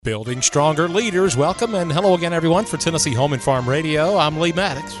Building stronger leaders. Welcome and hello again, everyone, for Tennessee Home and Farm Radio. I'm Lee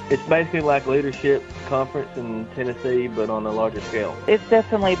Maddox. It's basically like leadership conference in Tennessee, but on a larger scale. It's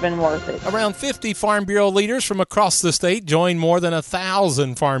definitely been worth it. Around 50 Farm Bureau leaders from across the state joined more than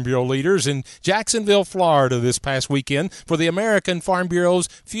 1,000 Farm Bureau leaders in Jacksonville, Florida this past weekend for the American Farm Bureau's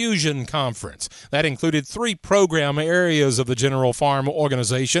Fusion Conference. That included 3 program areas of the General Farm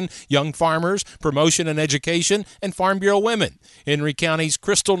Organization: Young Farmers, Promotion and Education, and Farm Bureau Women. Henry County's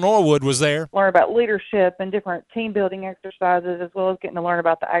Crystal Norwood was there. Learn about leadership and different team building exercises, as well as getting to learn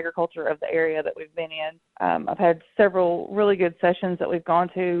about the agriculture of the area that we've been in. I've had several really good sessions that we've gotten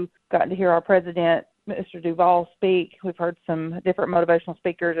to hear our president, Mr. Duval, speak. We've heard some different motivational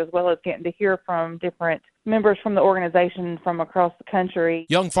speakers, as well as getting to hear from different members from the organization from across the country.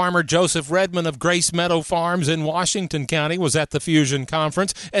 Young farmer Joseph Redmond of Grace Meadow Farms in Washington County was at the Fusion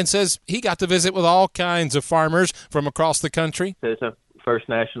Conference and says he got to visit with all kinds of farmers from across the country. It's a first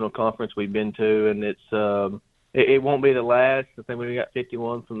national conference we've been to, and it won't be the last. I think we got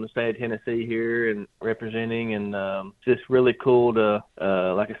 51 from the state of Tennessee here and representing, and it's just really cool to,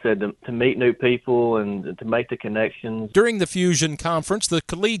 like I said, to meet new people and to make the connections. During the Fusion Conference, the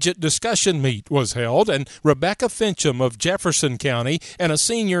collegiate discussion meet was held, and Rebecca Fincham of Jefferson County and a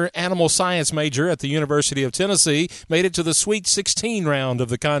senior animal science major at the University of Tennessee made it to the Sweet 16 round of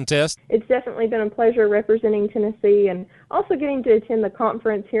the contest. It's definitely been a pleasure representing Tennessee and also getting to attend the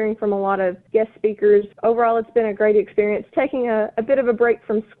conference, hearing from a lot of guest speakers. Overall, it's been a great experience, taking a bit of a break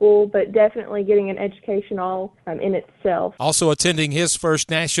from school, but definitely getting an education all in itself. Also attending his first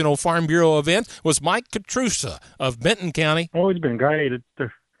National Farm Bureau event was Mike Katrusa of Benton County. Oh, it's been great.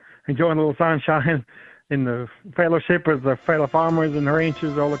 It's enjoying a little sunshine in the fellowship with the fellow farmers and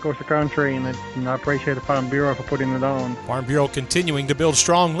ranchers all across the country, and I appreciate the Farm Bureau for putting it on. Farm Bureau continuing to build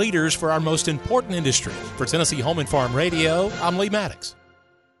strong leaders for our most important industry. For Tennessee Home and Farm Radio, I'm Lee Maddox.